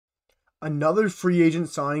Another free agent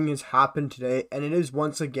signing has happened today, and it is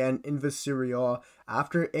once again in the Serie A.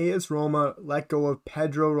 After AS Roma let go of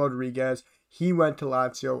Pedro Rodriguez, he went to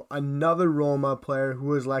Lazio. Another Roma player who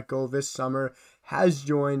was let go this summer has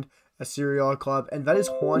joined a Serie A club, and that is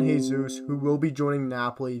Juan Jesus, who will be joining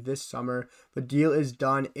Napoli this summer. The deal is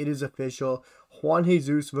done. It is official. Juan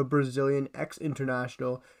Jesus, the Brazilian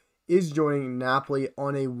ex-international, is joining Napoli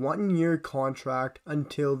on a one-year contract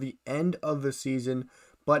until the end of the season,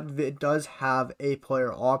 but it does have a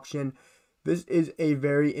player option. This is a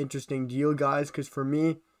very interesting deal, guys, because for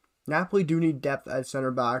me, Napoli do need depth at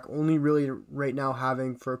center back, only really right now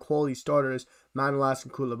having for quality starters Manolas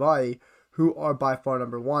and Koulibaly, who are by far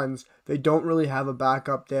number ones. They don't really have a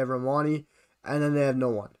backup. They have Romani, and then they have no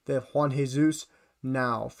one. They have Juan Jesus.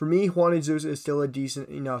 Now, for me, Juan Jesus is still a decent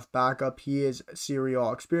enough backup. He is Serie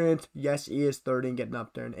A experienced. Yes, he is 30 and getting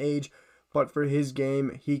up there in age, but for his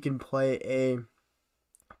game, he can play a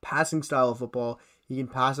passing style of football. He can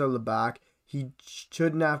pass out of the back. He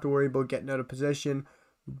shouldn't have to worry about getting out of position,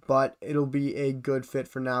 but it'll be a good fit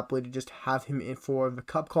for Napoli to just have him in for the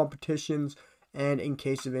cup competitions, and in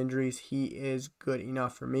case of injuries, he is good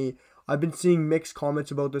enough for me. I've been seeing mixed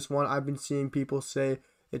comments about this one. I've been seeing people say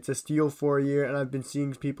it's a steal for a year, and I've been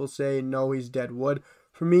seeing people say no, he's dead wood.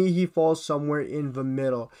 For me, he falls somewhere in the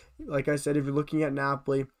middle. Like I said, if you're looking at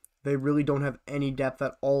Napoli, they really don't have any depth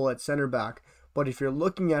at all at center back. But if you're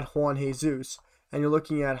looking at Juan Jesus and you're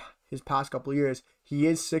looking at his past couple of years, he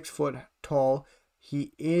is 6 foot tall.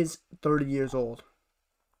 He is 30 years old.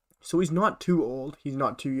 So he's not too old. He's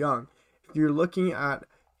not too young. If you're looking at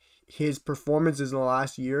his performances in the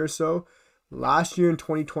last year or so, last year in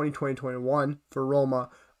 2020-2021 for Roma,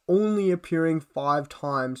 only appearing 5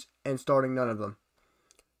 times and starting none of them.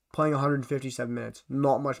 Playing 157 minutes.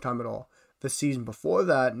 Not much time at all. The season before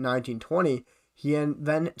that, 1920, he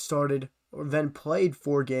then played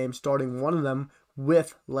 4 games, starting one of them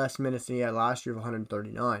with less minutes than he had last year of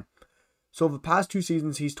 139. So the past 2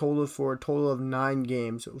 seasons, he's totaled for a total of 9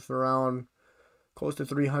 games for around close to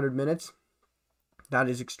 300 minutes. That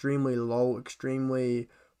is extremely low, extremely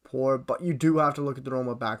poor, but you do have to look at the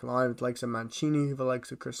Roma back line with the likes of Mancini, the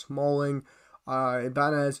likes of Chris Smalling,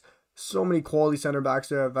 Ibanez, so many quality center backs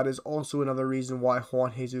there. That is also another reason why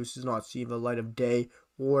Juan Jesus does not see the light of day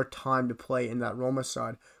or time to play in that Roma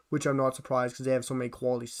side, which I'm not surprised because they have so many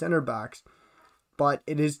quality center backs. But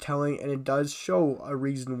it is telling, and it does show a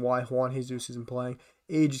reason why Juan Jesus isn't playing.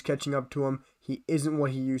 Age is catching up to him. He isn't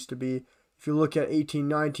what he used to be. If you look at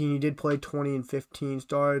 18-19, he did play 20 and 15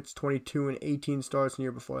 starts, 22 and 18 starts the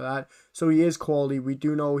year before that. So he is quality. We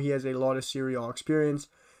do know he has a lot of Serie A experience.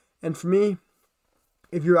 And for me,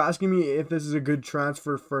 if you're asking me if this is a good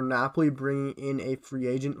transfer for Napoli, bringing in a free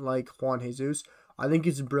agent like Juan Jesus, I think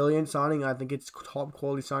it's a brilliant signing. I think it's top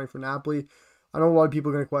quality signing for Napoli. I know a lot of people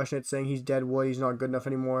are going to question it, saying he's dead wood, he's not good enough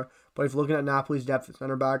anymore. But if you're looking at Napoli's depth at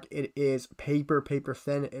center back, it is paper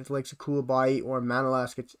thin. If like Koulibaly or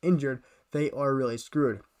Manolas gets injured, they are really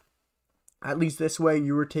screwed. At least this way,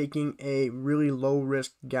 you were taking a really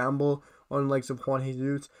low-risk gamble on the likes of Juan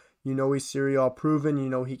Jesus. You know he's Serie A proven. You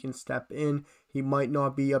know he can step in. He might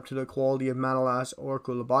not be up to the quality of Manolas or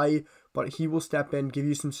Koulibaly, but he will step in, give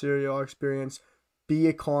you some Serie A experience, be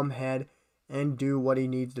a calm head, and do what he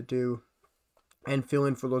needs to do and fill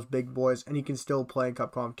in for those big boys, and he can still play in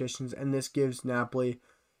cup competitions. And this gives Napoli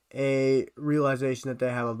a realization that they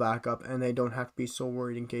have a backup and they don't have to be so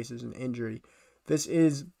worried in case there's an injury. This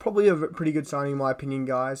is probably a pretty good signing in my opinion,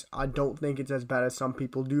 guys. I don't think it's as bad as some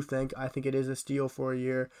people do think. I think it is a steal for a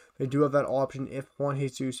year. They do have that option if Juan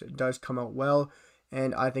Jesus does come out well,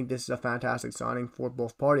 and I think this is a fantastic signing for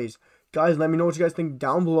both parties. Guys, let me know what you guys think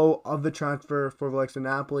down below of the transfer for the likes of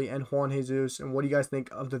Napoli and Juan Jesus, and what do you guys think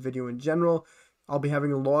of the video in general. I'll be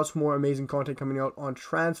having lots more amazing content coming out on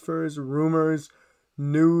transfers, rumors,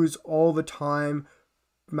 news all the time,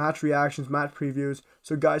 match reactions, match previews.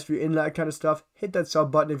 So guys, if you're into that kind of stuff, hit that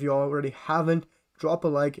sub button if you already haven't. Drop a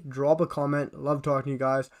like, drop a comment. Love talking to you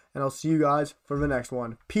guys, and I'll see you guys for the next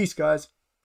one. Peace, guys.